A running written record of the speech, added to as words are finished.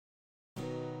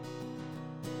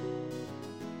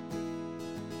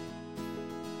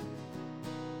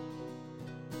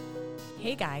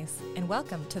Hey guys, and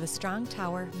welcome to the Strong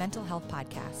Tower Mental Health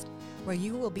Podcast, where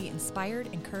you will be inspired,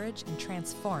 encouraged, and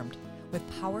transformed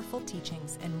with powerful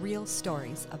teachings and real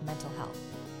stories of mental health.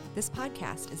 This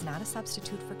podcast is not a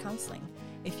substitute for counseling.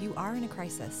 If you are in a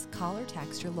crisis, call or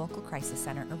text your local crisis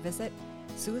center or visit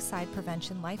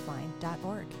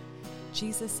suicidepreventionlifeline.org.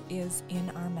 Jesus is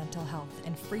in our mental health,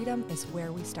 and freedom is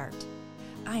where we start.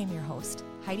 I am your host,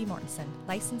 Heidi Mortensen,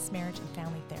 licensed marriage and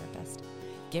family therapist.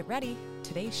 Get ready.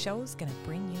 Today's show is going to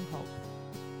bring you hope.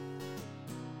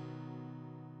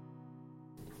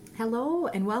 Hello,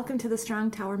 and welcome to the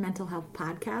Strong Tower Mental Health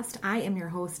Podcast. I am your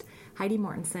host, Heidi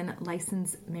Mortensen,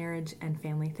 licensed marriage and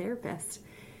family therapist.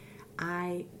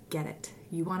 I get it.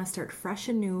 You want to start fresh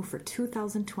and new for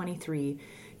 2023.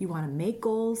 You want to make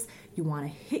goals, you want to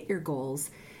hit your goals,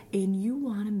 and you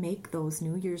want to make those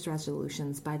New Year's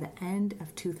resolutions by the end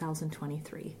of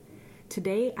 2023.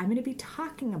 Today, I'm going to be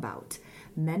talking about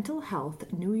mental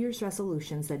health New Year's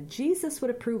resolutions that Jesus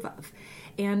would approve of.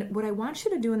 And what I want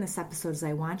you to do in this episode is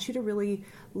I want you to really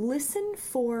listen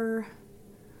for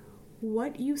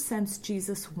what you sense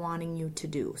Jesus wanting you to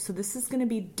do. So this is going to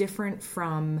be different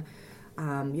from,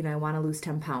 I want to lose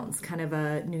 10 pounds, kind of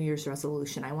a New Year's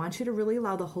resolution. I want you to really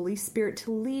allow the Holy Spirit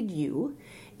to lead you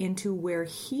into where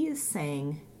He is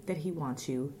saying that He wants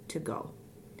you to go.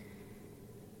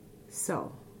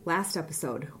 So, last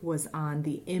episode was on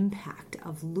the impact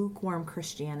of lukewarm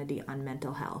Christianity on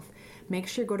mental health. Make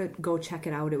sure go check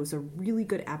it out. It was a really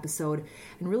good episode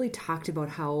and really talked about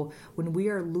how when we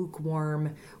are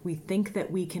lukewarm, we think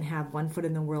that we can have one foot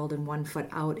in the world and one foot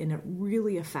out, and it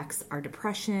really affects our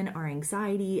depression, our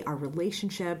anxiety, our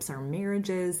relationships, our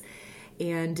marriages,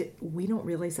 and we don't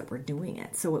realize that we're doing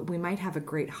it. So we might have a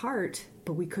great heart,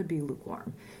 but we could be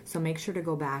lukewarm. So make sure to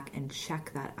go back and check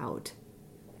that out.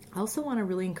 I also want to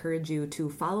really encourage you to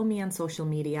follow me on social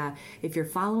media. If you're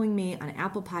following me on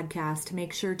Apple Podcast,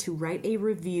 make sure to write a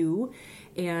review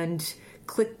and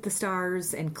click the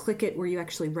stars and click it where you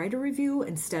actually write a review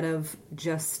instead of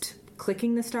just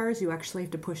clicking the stars. You actually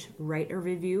have to push write a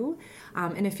review.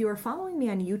 And if you are following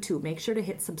me on YouTube, make sure to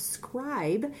hit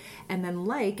subscribe and then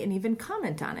like and even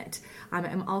comment on it.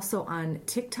 I'm also on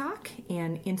TikTok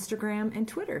and Instagram and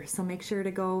Twitter. So make sure to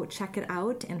go check it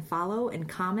out and follow and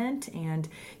comment and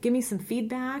give me some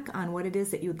feedback on what it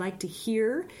is that you'd like to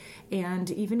hear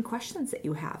and even questions that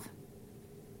you have.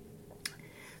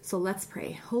 So let's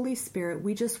pray. Holy Spirit,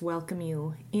 we just welcome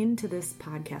you into this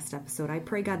podcast episode. I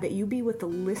pray, God, that you be with the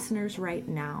listeners right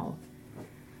now.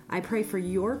 I pray for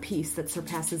your peace that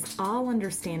surpasses all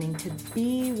understanding to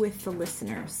be with the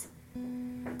listeners,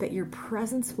 that your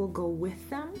presence will go with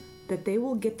them, that they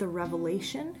will get the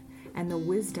revelation and the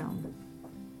wisdom,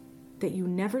 that you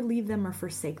never leave them or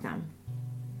forsake them.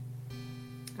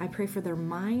 I pray for their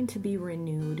mind to be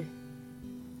renewed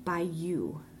by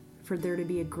you, for there to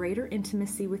be a greater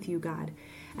intimacy with you, God,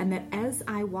 and that as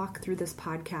I walk through this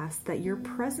podcast, that your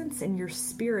presence and your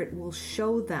spirit will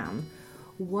show them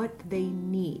what they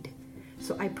need.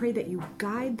 So I pray that you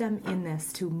guide them in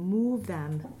this to move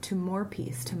them to more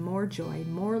peace, to more joy,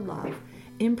 more love,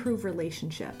 improve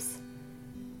relationships.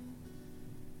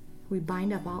 We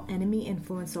bind up all enemy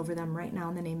influence over them right now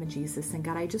in the name of Jesus. And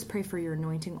God, I just pray for your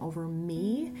anointing over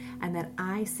me and that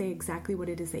I say exactly what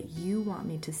it is that you want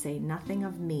me to say, nothing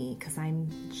of me, because I'm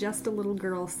just a little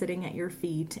girl sitting at your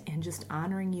feet and just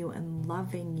honoring you and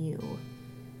loving you.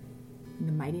 In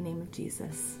the mighty name of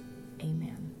Jesus,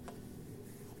 amen.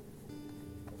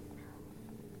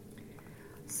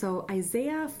 So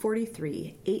Isaiah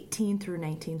 43:18 through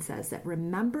 19 says that,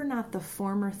 remember not the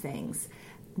former things,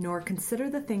 nor consider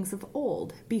the things of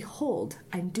old. Behold,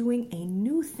 I'm doing a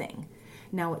new thing.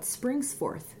 Now it springs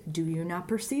forth. Do you not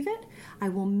perceive it? I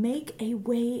will make a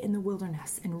way in the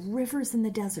wilderness and rivers in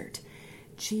the desert.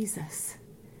 Jesus,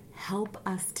 help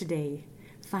us today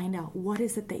find out what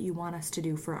is it that you want us to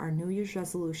do for our New Year's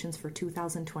resolutions for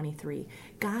 2023.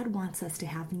 God wants us to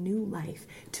have new life,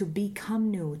 to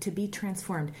become new, to be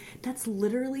transformed. That's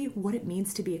literally what it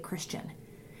means to be a Christian.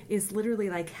 Is literally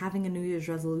like having a New Year's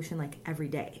resolution like every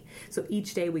day. So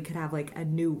each day we could have like a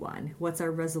new one. What's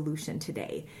our resolution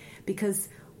today? Because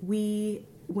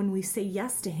when we say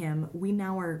yes to Him, we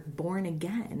now are born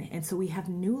again. And so we have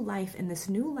new life, and this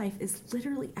new life is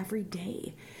literally every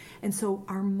day. And so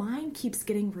our mind keeps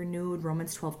getting renewed.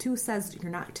 Romans 12:2 says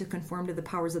you're not to conform to the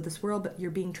powers of this world, but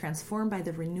you're being transformed by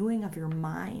the renewing of your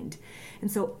mind. And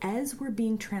so as we're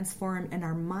being transformed and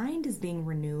our mind is being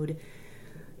renewed,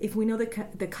 if we know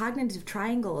the cognitive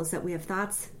triangle is that we have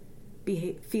thoughts,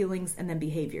 feelings, and then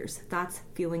behaviors. Thoughts,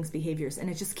 feelings, behaviors.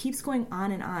 And it just keeps going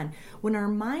on and on. When our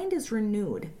mind is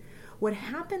renewed, what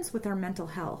happens with our mental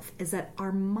health is that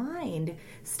our mind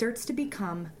starts to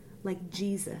become like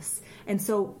Jesus. And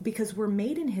so because we're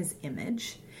made in his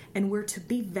image and we're to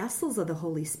be vessels of the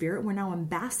Holy Spirit, we're now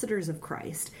ambassadors of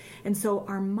Christ. And so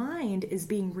our mind is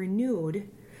being renewed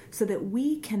so that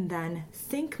we can then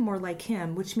think more like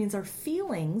him, which means our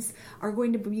feelings are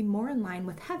going to be more in line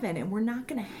with heaven, and we're not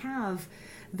going to have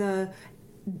the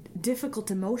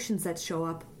difficult emotions that show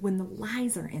up when the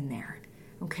lies are in there.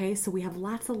 Okay, so we have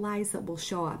lots of lies that will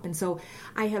show up. And so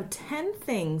I have 10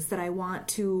 things that I want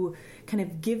to kind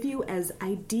of give you as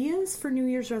ideas for New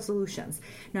Year's resolutions.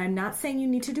 Now, I'm not saying you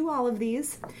need to do all of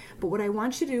these, but what I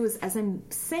want you to do is, as I'm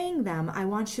saying them, I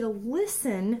want you to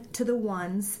listen to the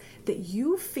ones that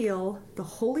you feel the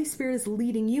Holy Spirit is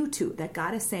leading you to, that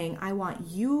God is saying, I want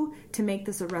you to make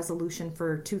this a resolution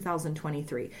for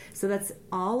 2023. So that's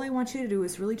all I want you to do,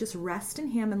 is really just rest in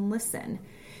him and listen.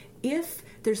 If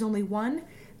there's only one,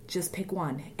 just pick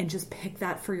one and just pick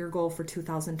that for your goal for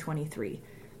 2023.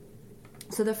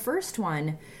 So the first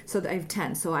one, so I have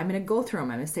 10. So I'm going to go through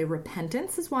them. I'm going to say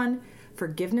repentance is 1,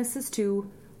 forgiveness is 2,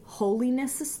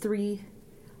 holiness is 3,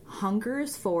 hunger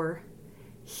is 4,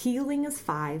 healing is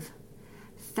 5,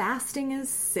 fasting is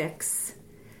 6,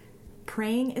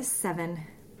 praying is 7,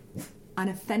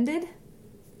 unoffended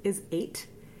is 8,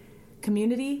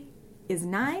 community is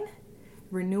 9,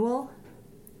 renewal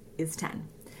is 10.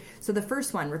 So the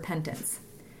first one, repentance.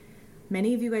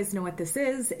 Many of you guys know what this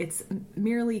is. It's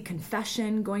merely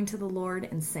confession, going to the Lord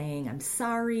and saying, I'm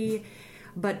sorry.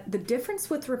 But the difference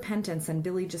with repentance and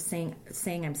Billy just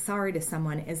saying I'm sorry to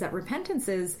someone is that repentance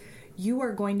is you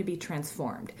are going to be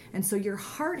transformed. And so your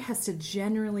heart has to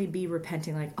generally be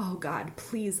repenting, like, oh God,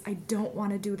 please, I don't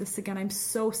want to do this again. I'm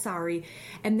so sorry.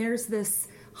 And there's this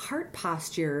heart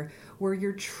posture where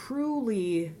you're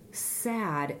truly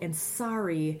sad and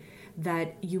sorry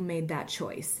that you made that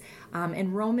choice.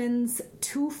 In Romans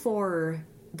 2:4,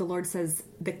 the Lord says,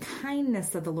 the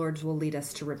kindness of the Lord will lead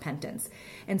us to repentance.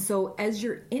 And so as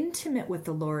you're intimate with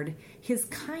the Lord, his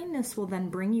kindness will then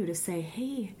bring you to say,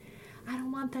 hey, I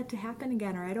don't want that to happen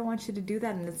again, or I don't want you to do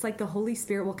that. And it's like the Holy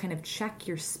Spirit will kind of check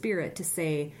your spirit to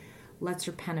say, let's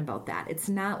repent about that. It's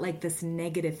not like this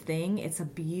negative thing. It's a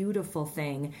beautiful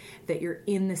thing that you're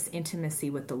in this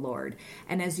intimacy with the Lord.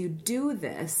 And as you do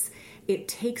this, it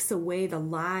takes away the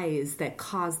lies that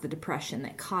cause the depression,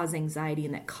 that cause anxiety,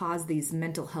 and that cause these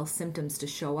mental health symptoms to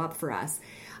show up for us.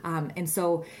 And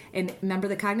remember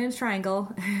the cognitive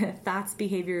triangle, thoughts,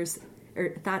 behaviors,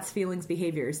 or thoughts, feelings,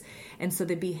 behaviors. And so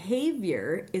the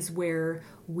behavior is where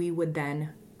we would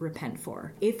then repent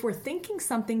for. If we're thinking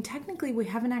something, technically we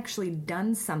haven't actually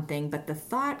done something, but the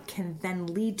thought can then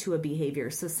lead to a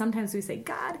behavior. So sometimes we say,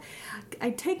 God,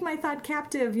 I take my thought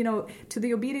captive, to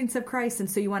the obedience of Christ. And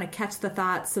so you want to catch the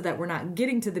thought so that we're not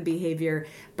getting to the behavior.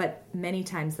 But many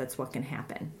times that's what can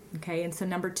happen. Okay. And so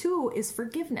number 2 is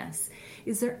forgiveness.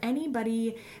 Is there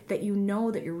anybody that you know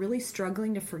that you're really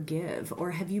struggling to forgive? Or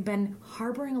have you been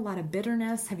harboring a lot of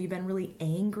bitterness? Have you been really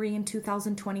angry in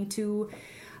 2022?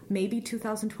 Maybe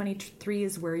 2023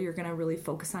 is where you're going to really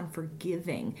focus on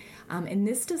forgiving. And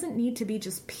this doesn't need to be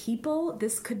just people.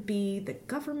 This could be the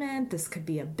government. This could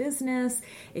be a business.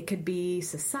 It could be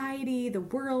society, the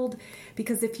world.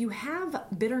 Because if you have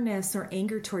bitterness or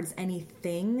anger towards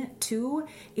anything too,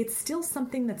 it's still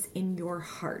something that's in your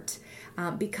heart.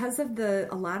 Because of a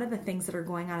lot of the things that are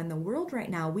going on in the world right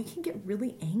now, we can get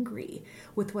really angry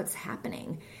with what's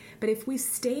happening. But if we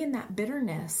stay in that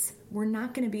bitterness, we're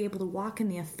not going to be able to walk in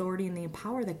the authority and the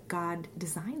power that God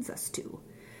designs us to.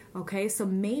 Okay, so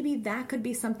maybe that could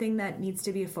be something that needs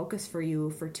to be a focus for you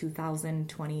for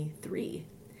 2023.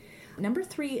 Number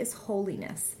 3 is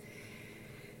holiness.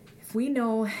 If we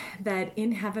know that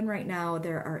in heaven right now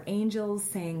there are angels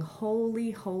saying, holy,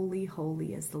 holy,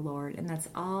 holy is the Lord, and that's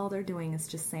all they're doing is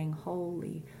just saying,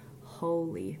 holy,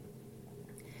 holy.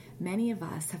 Many of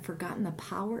us have forgotten the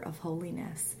power of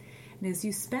holiness. And as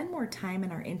you spend more time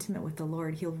and are intimate with the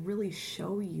Lord, he'll really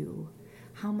show you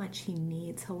how much he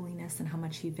needs holiness and how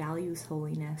much he values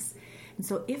holiness. And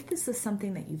so if this is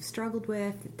something that you've struggled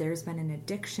with, if there's been an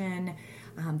addiction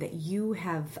that you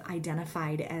have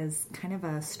identified as kind of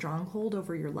a stronghold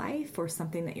over your life, or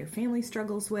something that your family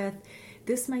struggles with,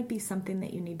 this might be something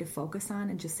that you need to focus on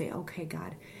and just say, okay,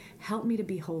 God, help me to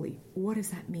be holy. What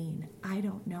does that mean? I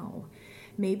don't know.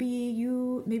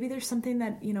 Maybe there's something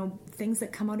that, things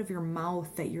that come out of your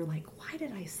mouth that you're like, why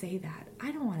did I say that?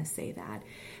 I don't want to say that.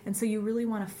 And so you really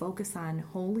want to focus on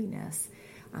holiness.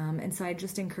 And so I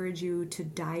just encourage you to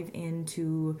dive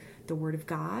into the Word of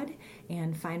God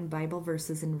and find Bible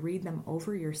verses and read them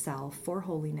over yourself for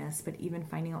holiness, but even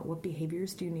finding out what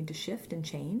behaviors do you need to shift and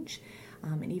change,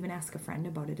 and even ask a friend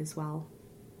about it as well.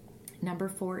 Number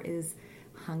 4 is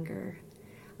hunger.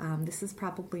 This is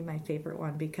probably my favorite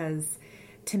one because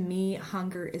to me,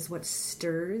 hunger is what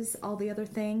stirs all the other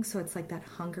things. So it's like that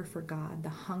hunger for God, the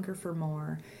hunger for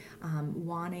more,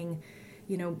 wanting,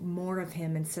 more of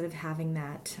Him instead of having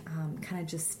that kind of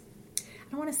just,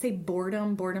 I don't want to say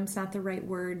boredom. Boredom's not the right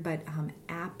word, but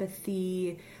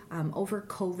apathy. Over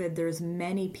COVID, there's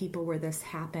many people where this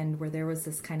happened, where there was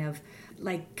this kind of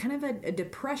a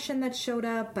depression that showed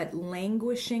up, but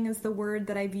languishing is the word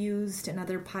that I've used in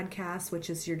other podcasts, which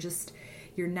is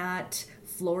you're not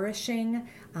flourishing,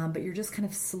 but you're just kind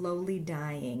of slowly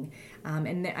dying.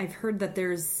 And I've heard that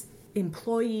there's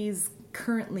employees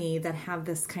currently that have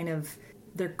this kind of,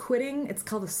 they're quitting. It's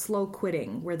called a slow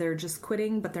quitting, where they're just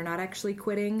quitting, but they're not actually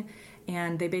quitting.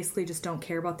 And they basically just don't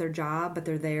care about their job, but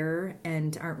they're there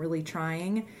and aren't really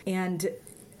trying. And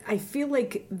I feel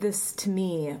like this, to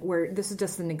me, where this is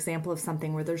just an example of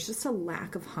something where there's just a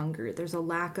lack of hunger. There's a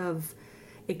lack of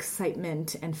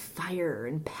excitement and fire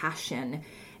and passion.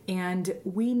 And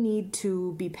we need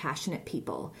to be passionate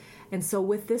people. And so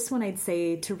with this one, I'd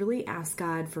say to really ask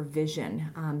God for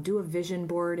vision. Do a vision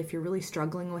board if you're really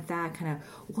struggling with that. Kind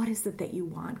of, what is it that you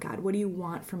want, God? What do you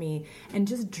want for me? And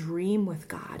just dream with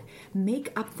God.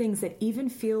 Make up things that even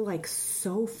feel like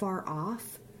so far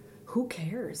off. Who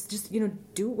cares? Just,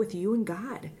 do it with you and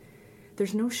God.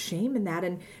 There's no shame in that,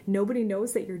 and nobody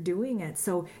knows that you're doing it.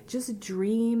 So just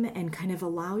dream and kind of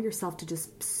allow yourself to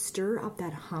just stir up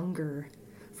that hunger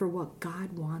for what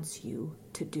God wants you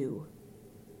to do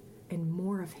and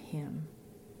more of Him.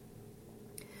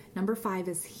 Number 5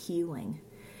 is healing.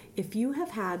 If you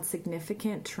have had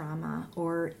significant trauma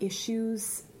or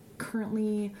issues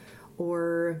currently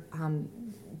or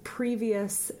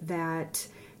previous that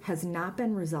has not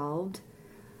been resolved,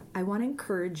 I want to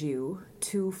encourage you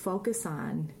to focus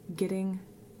on getting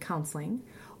counseling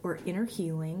or inner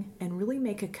healing and really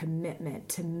make a commitment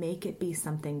to make it be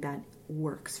something that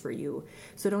works for you.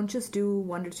 So don't just do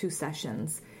 1 to 2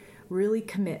 sessions. Really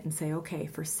commit and say, okay,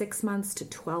 for 6 months to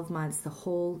 12 months, the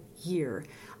whole year,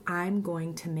 I'm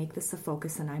going to make this a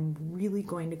focus and I'm really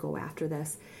going to go after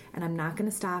this. And I'm not going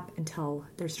to stop until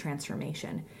there's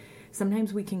transformation.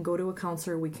 Sometimes we can go to a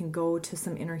counselor, we can go to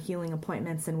some inner healing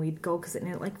appointments, and we go because it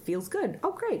feels good.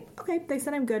 Oh, great. Okay, they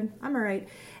said I'm good. I'm all right.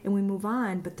 And we move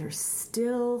on, but there's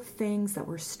still things that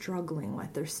we're struggling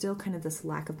with. There's still kind of this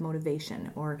lack of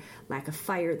motivation or lack of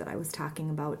fire that I was talking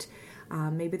about.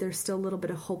 Maybe there's still a little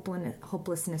bit of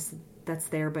hopelessness that's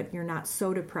there, but you're not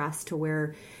so depressed to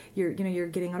where you're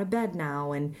getting out of bed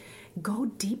now. And go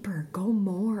deeper, go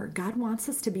more. God wants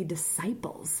us to be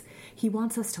disciples. He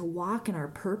wants us to walk in our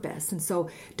purpose. And so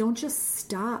don't just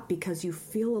stop because you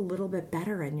feel a little bit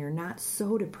better and you're not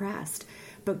so depressed,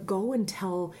 but go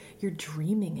until you're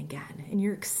dreaming again and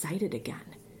you're excited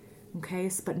again. Okay?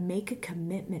 But make a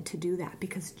commitment to do that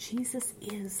because Jesus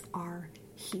is our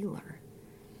healer.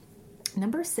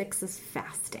 Number 6 is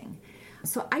fasting.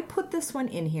 So I put this one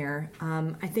in here.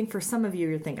 I think for some of you,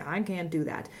 you're thinking, I can't do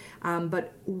that.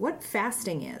 But what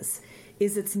fasting is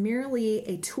it's merely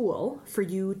a tool for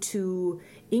you to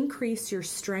increase your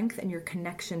strength and your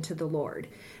connection to the Lord.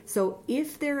 So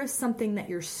if there is something that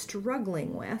you're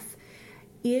struggling with,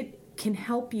 it can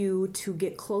help you to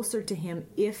get closer to Him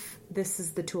if this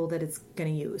is the tool that it's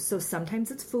going to use. So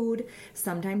sometimes it's food,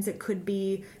 sometimes it could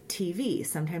be TV,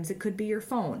 sometimes it could be your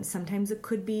phone, sometimes it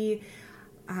could be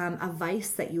a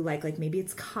vice that you like maybe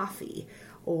it's coffee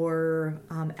or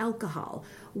alcohol.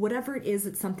 Whatever it is,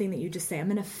 it's something that you just say, I'm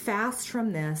going to fast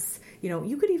from this.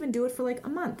 You could even do it for a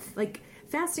month.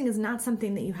 Fasting is not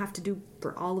something that you have to do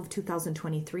for all of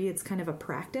 2023. It's kind of a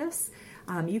practice.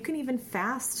 You can even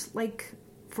fast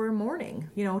for a morning,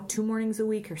 2 mornings a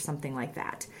week or something like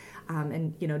that.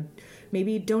 And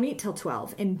maybe don't eat till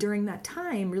 12. And during that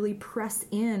time, really press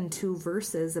into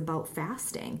verses about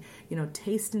fasting.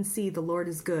 Taste and see the Lord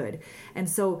is good. And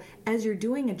so as you're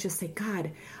doing it, just say,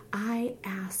 God, I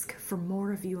ask for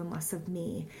more of you and less of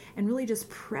me. And really just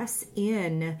press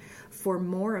in for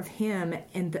more of Him,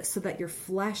 and so that your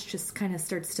flesh just kind of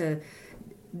starts to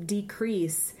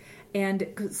decrease.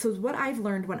 And so what I've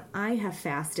learned when I have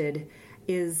fasted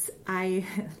is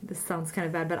this sounds kind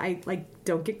of bad, but I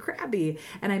don't get crabby,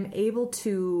 and I'm able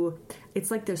to,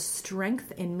 it's like there's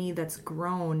strength in me that's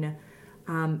grown,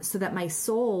 so that my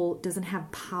soul doesn't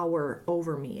have power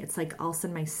over me. It's like all of a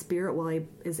sudden my spirit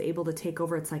is able to take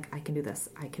over. It's like, I can do this.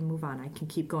 I can move on. I can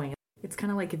keep going. It's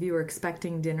kind of like if you were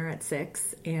expecting dinner at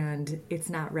 6 and it's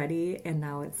not ready, and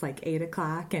now it's 8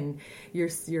 o'clock and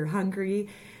you're hungry.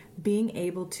 Being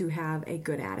able to have a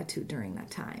good attitude during that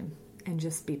time and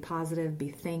just be positive, be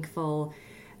thankful.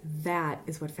 That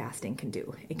is what fasting can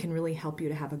do. It can really help you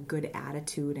to have a good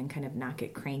attitude and kind of not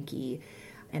get cranky.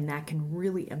 And that can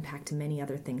really impact many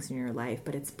other things in your life,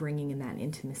 but it's bringing in that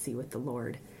intimacy with the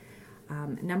Lord.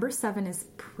 Number 7 is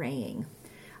praying.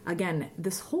 Again,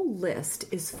 this whole list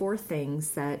is 4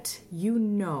 things that you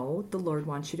know the Lord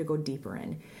wants you to go deeper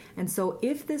in. And so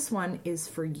if this one is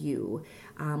for you,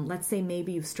 let's say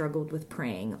maybe you've struggled with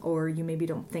praying, or you maybe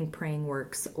don't think praying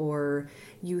works, or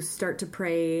you start to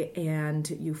pray and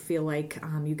you feel like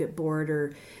you get bored,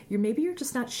 or you're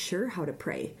just not sure how to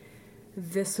pray.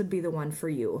 This would be the one for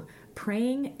you.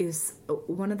 Praying is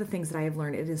one of the things that I have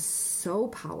learned. It is so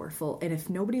powerful. And if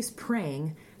nobody's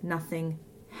praying, nothing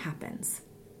happens.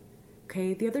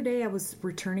 Okay, the other day I was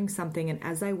returning something, and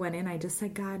as I went in, I just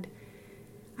said, God,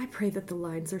 I pray that the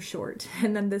lines are short,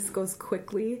 and then this goes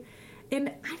quickly. And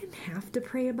I didn't have to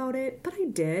pray about it, but I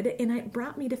did, and it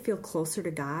brought me to feel closer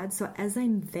to God. So as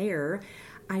I'm there,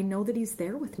 I know that He's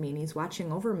there with me, and He's watching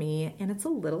over me, and it's a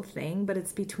little thing, but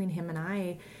it's between Him and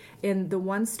I. And the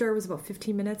one store was about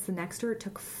 15 minutes. The next store, it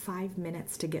took 5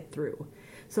 minutes to get through.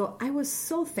 So I was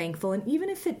so thankful. And even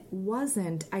if it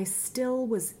wasn't, I still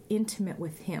was intimate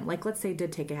with Him. Like, let's say it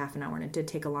did take a half an hour and it did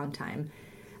take a long time.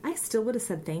 I still would have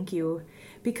said thank you,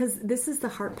 because this is the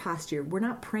heart posture. We're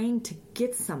not praying to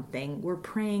get something. We're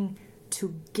praying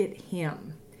to get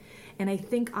Him. And I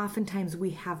think oftentimes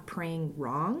we have praying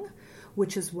wrong,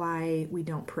 which is why we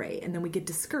don't pray. And then we get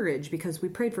discouraged because we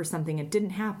prayed for something, it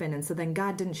didn't happen, and so then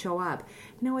God didn't show up.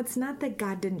 No, it's not that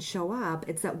God didn't show up.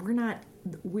 It's that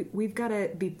we've got to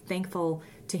be thankful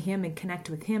to Him and connect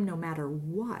with Him no matter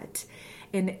what.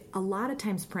 And a lot of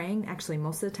times praying, actually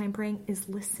most of the time praying, is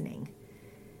listening.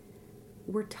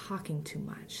 We're talking too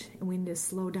much, and we need to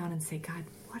slow down and say, God,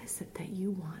 what is it that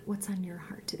you want? What's on your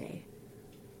heart today?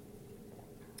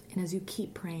 And as you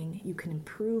keep praying, you can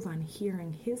improve on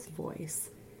hearing His voice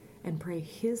and pray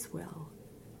His will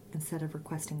instead of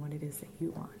requesting what it is that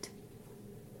you want.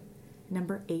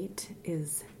 Number 8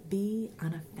 is be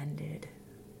unoffended.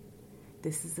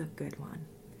 This is a good one.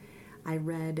 I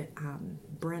read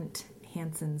Brent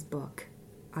Hanson's book,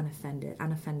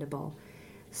 Unoffendable.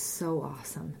 So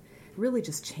awesome. It really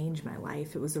just changed my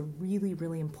life. It was a really,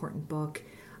 really important book.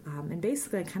 And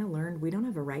basically I kind of learned we don't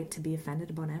have a right to be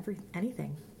offended about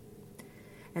anything.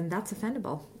 And that's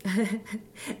offendable.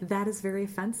 That is very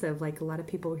offensive. Like, a lot of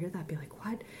people will hear that, be like,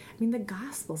 what? I mean, the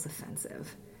gospel's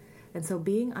offensive. And so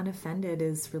being unoffended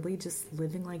is really just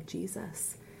living like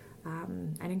Jesus.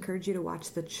 I'd encourage you to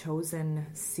watch the Chosen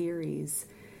series,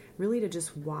 really to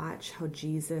just watch how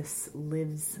Jesus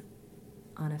lives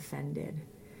unoffended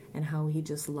and how He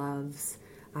just loves.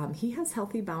 He has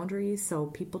healthy boundaries, so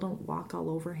people don't walk all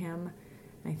over Him.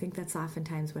 I think that's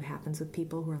oftentimes what happens with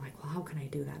people who are like, well, how can I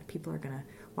do that? People are going to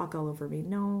walk all over me.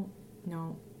 No,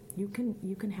 you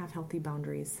can have healthy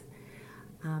boundaries.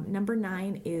 Number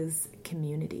 9 is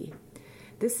community.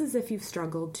 This is if you've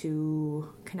struggled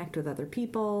to connect with other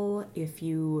people, if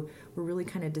you were really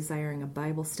kind of desiring a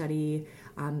Bible study,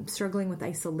 struggling with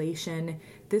isolation,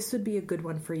 this would be a good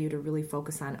one for you to really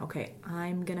focus on. Okay,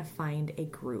 I'm going to find a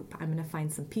group. I'm going to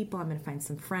find some people. I'm going to find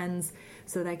some friends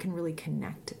so that I can really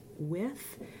connect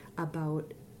with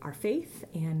about our faith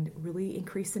and really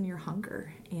increase in your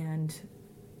hunger, and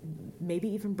maybe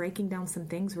even breaking down some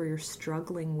things where you're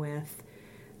struggling with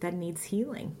that needs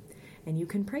healing. And you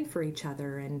can pray for each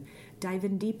other and dive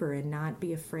in deeper and not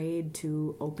be afraid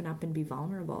to open up and be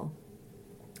vulnerable.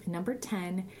 Number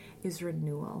 10 is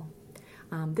renewal.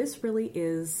 This really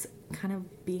is kind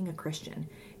of being a Christian,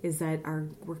 is that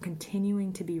we're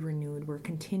continuing to be renewed. We're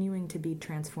continuing to be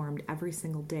transformed every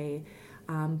single day.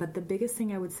 But the biggest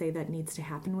thing I would say that needs to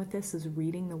happen with this is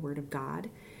reading the Word of God.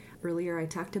 Earlier, I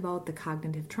talked about the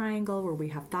cognitive triangle where we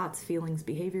have thoughts, feelings,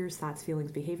 behaviors,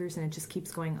 and it just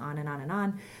keeps going on and on and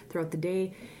on throughout the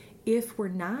day. If we're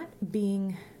not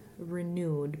being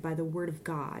renewed by the Word of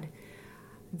God,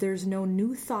 there's no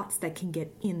new thoughts that can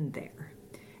get in there.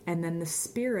 And then the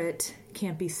Spirit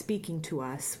can't be speaking to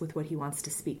us with what He wants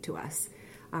to speak to us.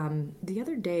 The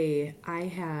other day, I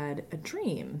had a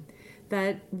dream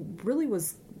that really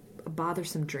was a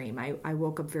bothersome dream. I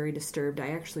woke up very disturbed.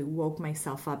 I actually woke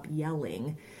myself up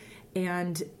yelling.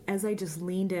 And as I just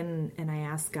leaned in and I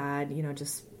asked God,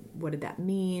 just what did that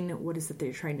mean? What is it that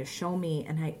you're trying to show me?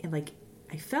 And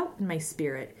I felt in my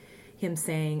spirit Him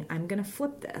saying, I'm going to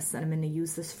flip this and I'm going to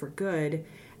use this for good.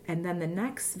 And then the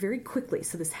next, very quickly,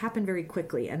 so this happened very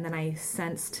quickly, and then I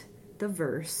sensed the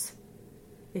verse,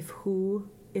 if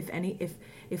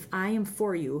I am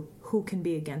for you, who can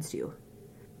be against you?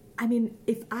 I mean,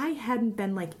 if I hadn't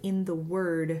been in the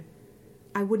Word,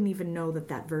 I wouldn't even know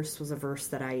that verse was a verse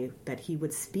that He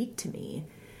would speak to me.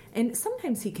 And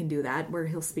sometimes He can do that, where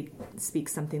He'll speak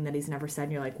something that He's never said,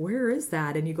 and you're like, where is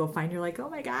that? And you go find, you're like, oh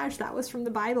my gosh, that was from the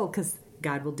Bible, because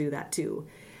God will do that too.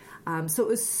 So it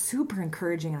was super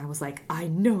encouraging. And I was like, I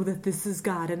know that this is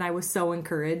God. And I was so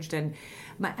encouraged. And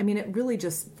it really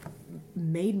just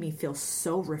made me feel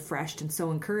so refreshed and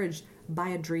so encouraged by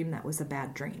a dream that was a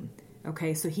bad dream.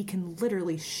 Okay, so he can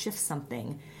literally shift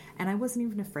something. And I wasn't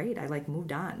even afraid. I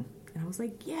moved on. And I was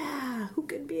like, yeah, who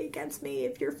could be against me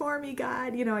if you're for me,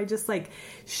 God? I just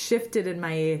shifted in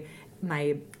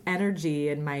my energy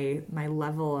and my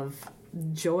level of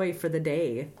joy for the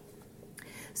day.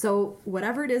 So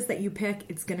whatever it is that you pick,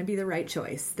 it's going to be the right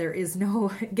choice. There is no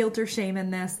guilt or shame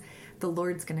in this. The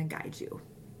Lord's going to guide you.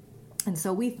 And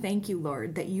so we thank you,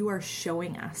 Lord, that you are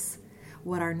showing us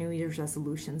what our New Year's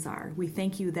resolutions are. We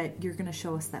thank you that you're going to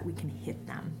show us that we can hit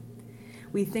them.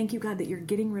 We thank you, God, that you're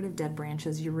getting rid of dead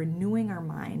branches. You're renewing our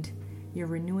mind. You're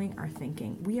renewing our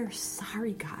thinking. We are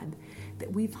sorry, God,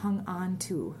 that we've hung on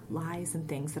to lies and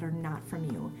things that are not from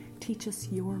you. Teach us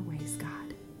your ways,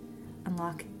 God.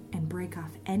 Unlock and break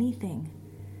off anything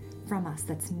from us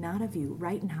that's not of you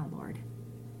right now, Lord.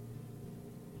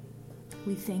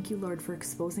 We thank you, Lord, for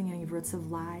exposing any roots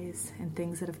of lies and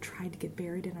things that have tried to get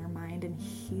buried in our mind, and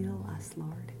heal us,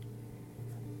 Lord.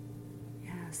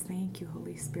 Yes, thank you,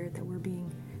 Holy Spirit, that we're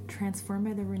being transformed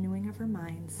by the renewing of our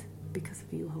minds because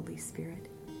of you, Holy Spirit.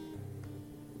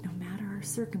 No matter our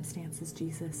circumstances,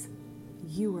 Jesus,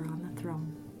 you are on the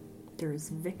throne. There is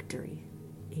victory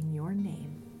in your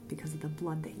name because of the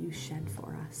blood that you shed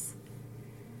for us.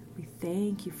 We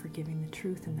thank you for giving the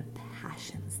truth and the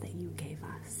passions that you gave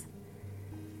us.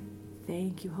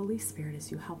 Thank you, Holy Spirit, as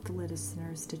you help the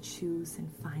listeners to choose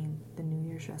and find the New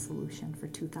Year's resolution for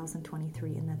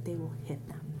 2023 and that they will hit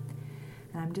them.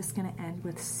 And I'm just going to end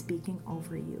with speaking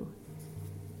over you.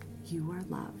 You are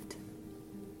loved.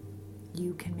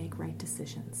 You can make right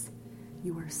decisions.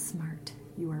 You are smart.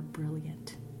 You are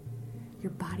brilliant.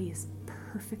 Your body is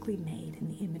perfectly made in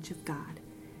the image of God.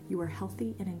 You are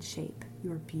healthy and in shape.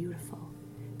 You are beautiful.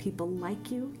 People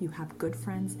like you. You have good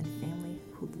friends and family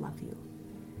who love you.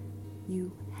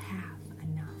 You have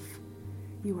enough.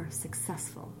 You are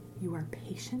successful. You are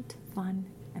patient, fun,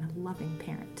 and a loving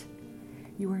parent.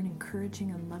 You are an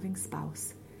encouraging and loving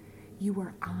spouse. You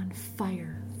are on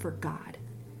fire for God.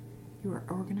 You are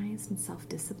organized and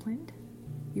self-disciplined.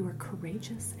 You are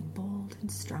courageous and bold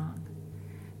and strong.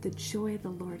 The joy of the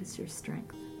Lord is your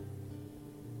strength.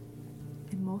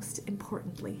 And most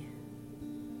importantly,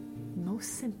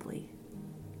 most simply,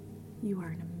 you are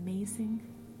an amazing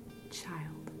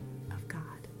child of God.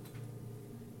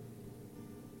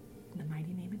 In the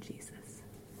mighty name of Jesus,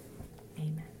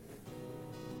 amen.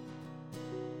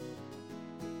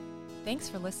 Thanks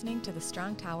for listening to the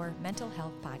Strong Tower Mental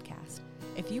Health Podcast.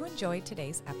 If you enjoyed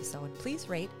today's episode, please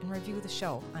rate and review the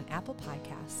show on Apple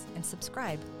Podcasts and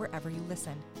subscribe wherever you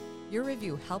listen. Your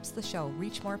review helps the show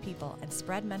reach more people and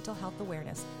spread mental health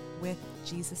awareness with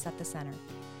Jesus at the center.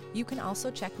 You can also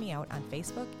check me out on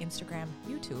Facebook, Instagram,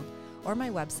 YouTube, or my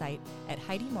website at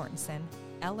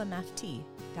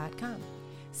HeidiMortensonLMFT.com.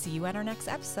 See you at our next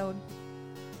episode.